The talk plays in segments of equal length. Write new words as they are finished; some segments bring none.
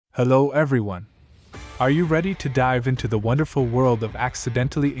Hello everyone. Are you ready to dive into the wonderful world of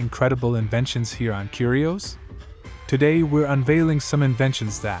accidentally incredible inventions here on Curios? Today we're unveiling some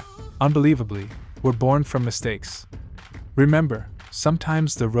inventions that, unbelievably, were born from mistakes. Remember,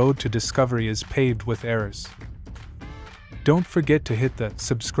 sometimes the road to discovery is paved with errors. Don't forget to hit the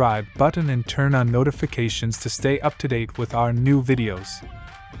subscribe button and turn on notifications to stay up to date with our new videos.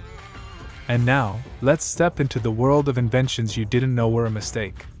 And now, let's step into the world of inventions you didn't know were a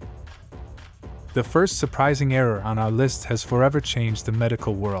mistake. The first surprising error on our list has forever changed the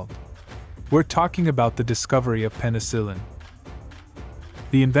medical world. We're talking about the discovery of penicillin.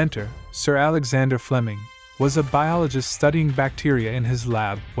 The inventor, Sir Alexander Fleming, was a biologist studying bacteria in his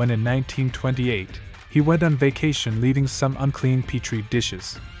lab when in 1928, he went on vacation leaving some unclean petri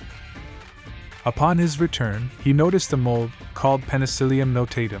dishes. Upon his return, he noticed a mold, called Penicillium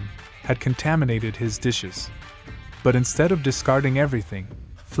notatum, had contaminated his dishes. But instead of discarding everything,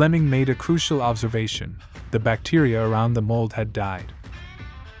 Fleming made a crucial observation: the bacteria around the mold had died.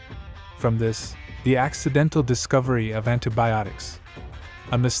 From this, the accidental discovery of antibiotics,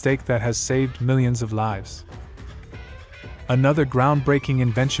 a mistake that has saved millions of lives. Another groundbreaking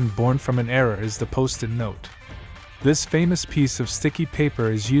invention born from an error is the Post-it note. This famous piece of sticky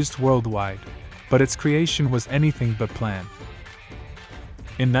paper is used worldwide, but its creation was anything but planned.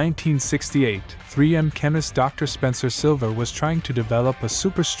 In 1968, 3M chemist Dr. Spencer Silver was trying to develop a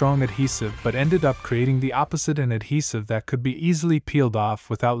super strong adhesive but ended up creating the opposite: an adhesive that could be easily peeled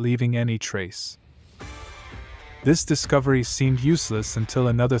off without leaving any trace. This discovery seemed useless until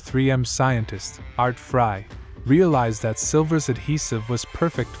another 3M scientist, Art Fry, realized that Silver's adhesive was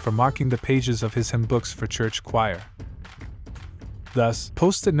perfect for marking the pages of his hymn books for church choir. Thus,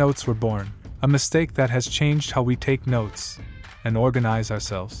 Post-it notes were born, a mistake that has changed how we take notes and organize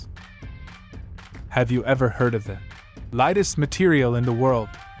ourselves. Have you ever heard of the lightest material in the world?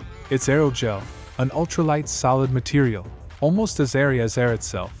 It's aerogel, an ultralight solid material, almost as airy as air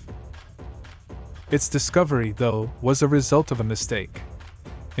itself. Its discovery, though, was a result of a mistake.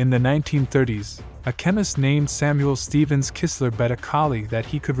 In the 1930s, a chemist named Samuel Stevens Kistler bet a colleague that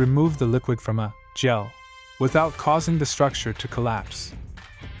he could remove the liquid from a gel without causing the structure to collapse.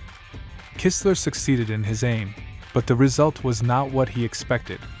 Kistler succeeded in his aim, but the result was not what he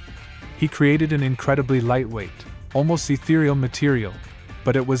expected. He created an incredibly lightweight, almost ethereal material,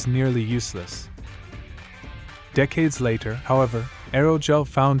 but it was nearly useless. Decades later, however, aerogel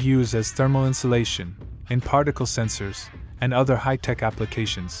found use as thermal insulation, in particle sensors, and other high-tech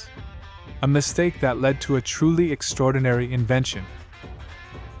applications. A mistake that led to a truly extraordinary invention.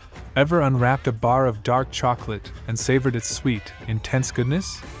 Ever unwrapped a bar of dark chocolate and savored its sweet, intense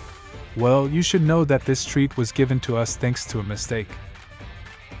goodness? Well, you should know that this treat was given to us thanks to a mistake.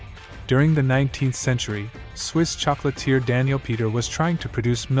 During the 19th century, Swiss chocolatier Daniel Peter was trying to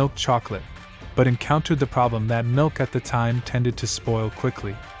produce milk chocolate, but encountered the problem that milk at the time tended to spoil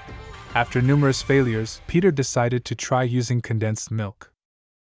quickly. After numerous failures, Peter decided to try using condensed milk.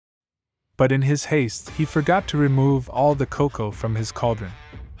 But in his haste, he forgot to remove all the cocoa from his cauldron.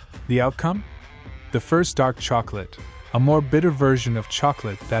 The outcome? The first dark chocolate, a more bitter version of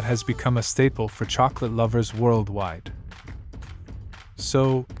chocolate that has become a staple for chocolate lovers worldwide.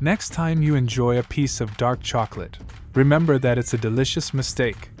 So, next time you enjoy a piece of dark chocolate, remember that it's a delicious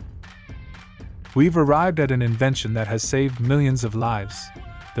mistake. We've arrived at an invention that has saved millions of lives: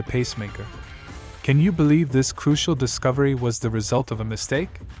 the pacemaker. Can you believe this crucial discovery was the result of a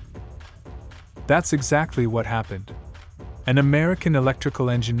mistake? That's exactly what happened. An American electrical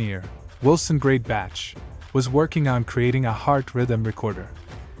engineer, Wilson Greatbatch, was working on creating a heart rhythm recorder.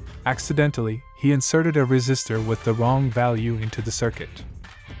 Accidentally, he inserted a resistor with the wrong value into the circuit.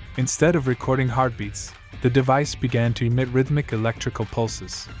 Instead of recording heartbeats, the device began to emit rhythmic electrical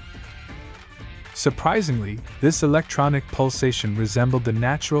pulses. Surprisingly, this electronic pulsation resembled the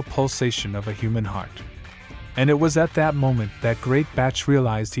natural pulsation of a human heart. And it was at that moment that Greatbatch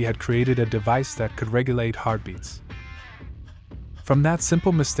realized he had created a device that could regulate heartbeats. From that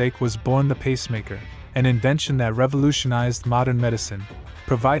simple mistake was born the pacemaker, an invention that revolutionized modern medicine,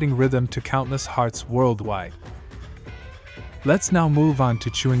 providing rhythm to countless hearts worldwide. Let's now move on to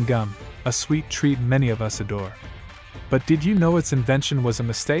chewing gum, a sweet treat many of us adore. But did you know its invention was a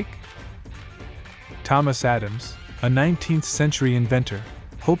mistake? Thomas Adams, a 19th century inventor,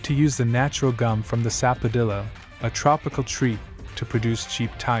 hoped to use the natural gum from the sapodilla, a tropical tree, to produce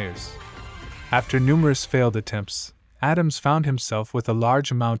cheap tires. After numerous failed attempts, Adams found himself with a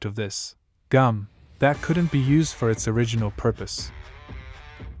large amount of this gum that couldn't be used for its original purpose.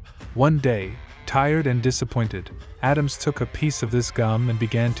 One day, tired and disappointed, Adams took a piece of this gum and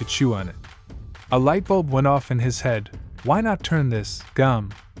began to chew on it. A light bulb went off in his head, why not turn this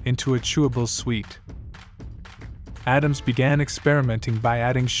gum into a chewable sweet? Adams began experimenting by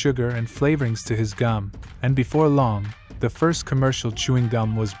adding sugar and flavorings to his gum, and before long, the first commercial chewing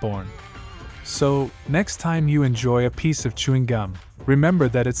gum was born. So, next time you enjoy a piece of chewing gum, remember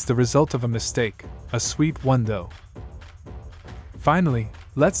that it's the result of a mistake, a sweet one though. Finally,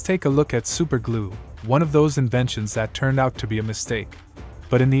 let's take a look at super glue, one of those inventions that turned out to be a mistake,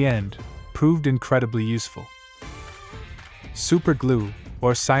 but in the end, proved incredibly useful. Super glue,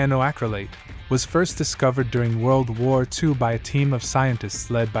 or cyanoacrylate, was first discovered during World War II by a team of scientists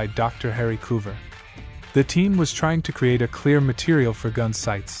led by Dr. Harry Coover. The team was trying to create a clear material for gun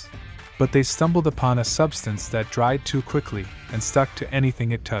sights, but they stumbled upon a substance that dried too quickly and stuck to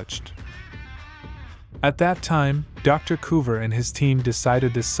anything it touched. At that time, Dr. Coover and his team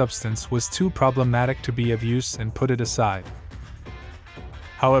decided this substance was too problematic to be of use and put it aside.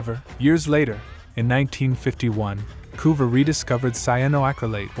 However, years later, in 1951, Coover rediscovered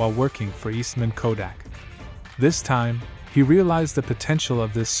cyanoacrylate while working for Eastman Kodak. This time, he realized the potential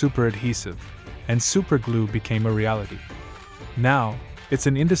of this super adhesive, and super glue became a reality. Now, it's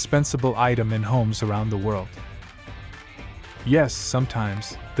an indispensable item in homes around the world. Yes,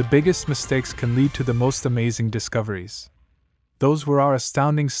 sometimes, the biggest mistakes can lead to the most amazing discoveries. Those were our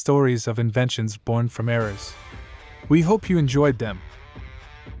astounding stories of inventions born from errors. We hope you enjoyed them.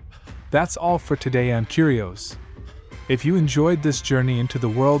 That's all for today on Curios. If you enjoyed this journey into the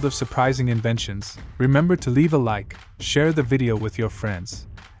world of surprising inventions, remember to leave a like, share the video with your friends,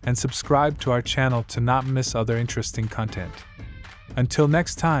 and subscribe to our channel to not miss other interesting content. Until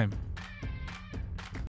next time.